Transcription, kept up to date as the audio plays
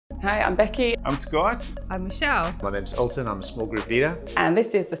Hi, I'm Becky. I'm Scott. I'm Michelle. My name's Elton, I'm a small group leader. And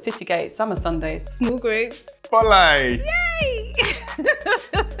this is the Citygate Summer Sundays. Small groups. Spotlight. Yay!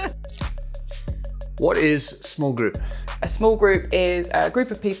 What is small group? A small group is a group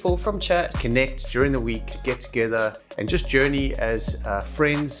of people from church. Connect during the week, get together and just journey as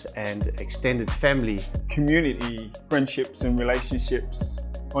friends and extended family. Community, friendships and relationships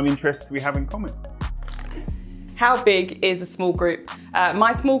on interests we have in common. How big is a small group?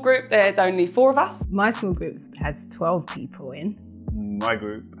 My small group, there's only 4 of us. My small group has 12 people in. My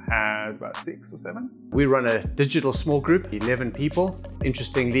group has about 6 or 7. We run a digital small group, 11 people.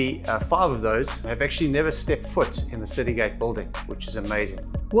 Interestingly, 5 of those have actually never stepped foot in the Citygate building, which is amazing.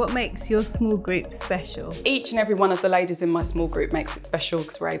 What makes your small group special? Each and every one of the ladies in my small group makes it special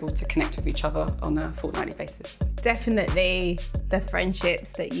because we're able to connect with each other on a fortnightly basis. Definitely the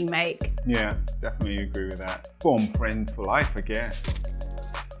friendships that you make. Yeah, definitely agree with that. Form friends for life, I guess.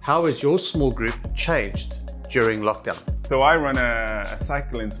 How has your small group changed during lockdown? So I run a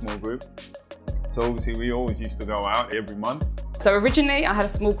cycling small group. So obviously we always used to go out every month. So originally I had a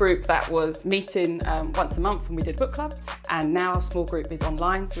small group that was meeting once a month and we did book club, and now our small group is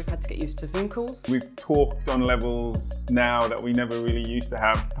online, so we've had to get used to Zoom calls. We've talked on levels now that we never really used to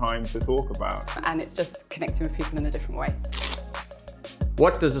have time to talk about. And it's just connecting with people in a different way.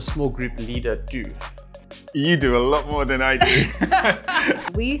 What does a small group leader do? You do a lot more than I do.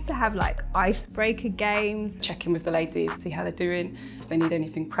 We used to have like icebreaker games, Check in with the ladies, see how they're doing, if they need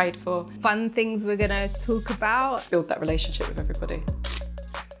anything prayed for. fun things we're gonna talk about. Build that relationship with everybody.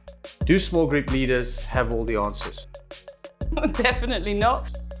 Do small group leaders have all the answers? Definitely not.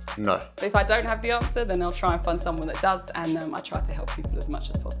 No. If I don't have the answer, then I'll try and find someone that does, and I try to help people as much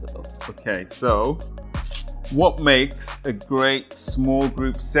as possible. Okay, so what makes a great small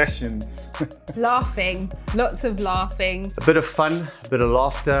group session? Laughing, lots of laughing. A bit of fun, a bit of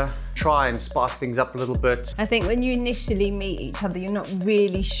laughter, try and spice things up a little bit. I think when you initially meet each other, you're not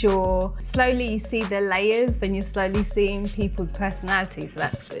really sure. Slowly you see the layers and you're slowly seeing people's personalities, so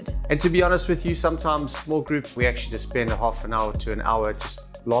that's good. And to be honest with you, sometimes small group, we actually just spend a half an hour to an hour just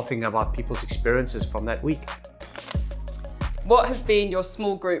laughing about people's experiences from that week. What has been your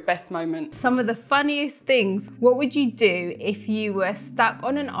small group best moment? Some of the funniest things. What would you do if you were stuck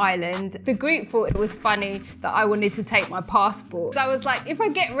on an island? The group thought it was funny that I wanted to take my passport. So I was like, if I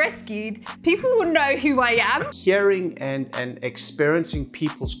get rescued, people will know who I am. Hearing and experiencing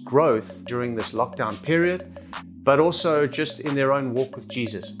people's growth during this lockdown period, but also just in their own walk with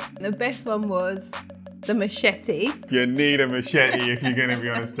Jesus. The best one was the machete. You need a machete if you're going to be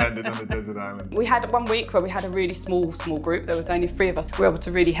on a stranded on a desert island. We had 1 week where we had a really small group. There was only 3 of us. We were able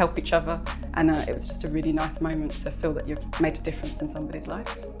to really help each other, and it was just a really nice moment to feel that you've made a difference in somebody's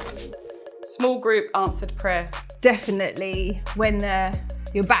life. Small group answered prayer. Definitely when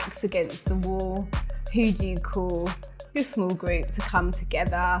your back's against the wall, who do you call? Your small group to come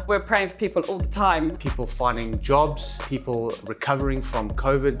together. We're praying for people all the time. People finding jobs, people recovering from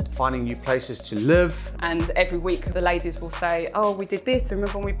COVID, finding new places to live. And every week the ladies will say, oh, we did this,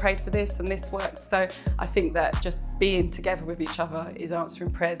 remember when we prayed for this and this worked. So I think that just being together with each other is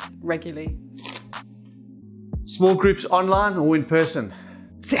answering prayers regularly. Small groups online or in person?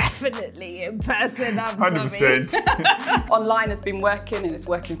 Definitely in person, 100%. Online has been working and it's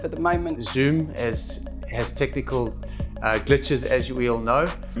working for the moment. Zoom has technical glitches, as we all know.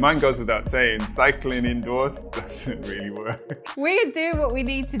 Mine goes without saying, cycling indoors doesn't really work. We do what we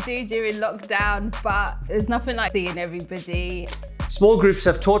need to do during lockdown, but there's nothing like seeing everybody. Small groups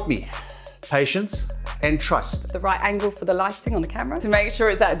have taught me patience and trust. The right angle for the lighting on the camera to make sure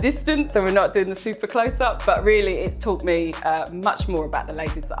it's at a distance so we're not doing the super close-up, but really it's taught me much more about the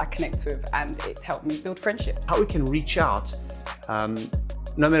ladies that I connect with, and it's helped me build friendships. How we can reach out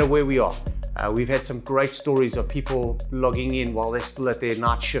no matter where we are. We've had some great stories of people logging in while they're still at their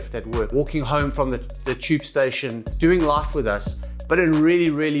night shift at work, walking home from the tube station, doing life with us, but in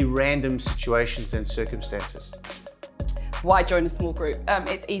really, really random situations and circumstances. Why join a small group?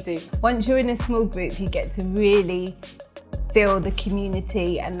 It's easy. Once you're in a small group, you get to really feel the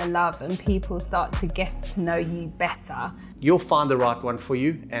community and the love, and people start to get to know you better. You'll find the right one for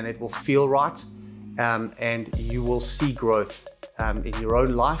you and it will feel right, and you will see growth in your own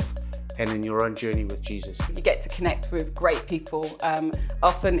life and in your own journey with Jesus. You get to connect with great people.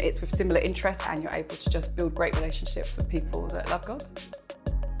 Often it's with similar interests, and you're able to just build great relationships with people that love God.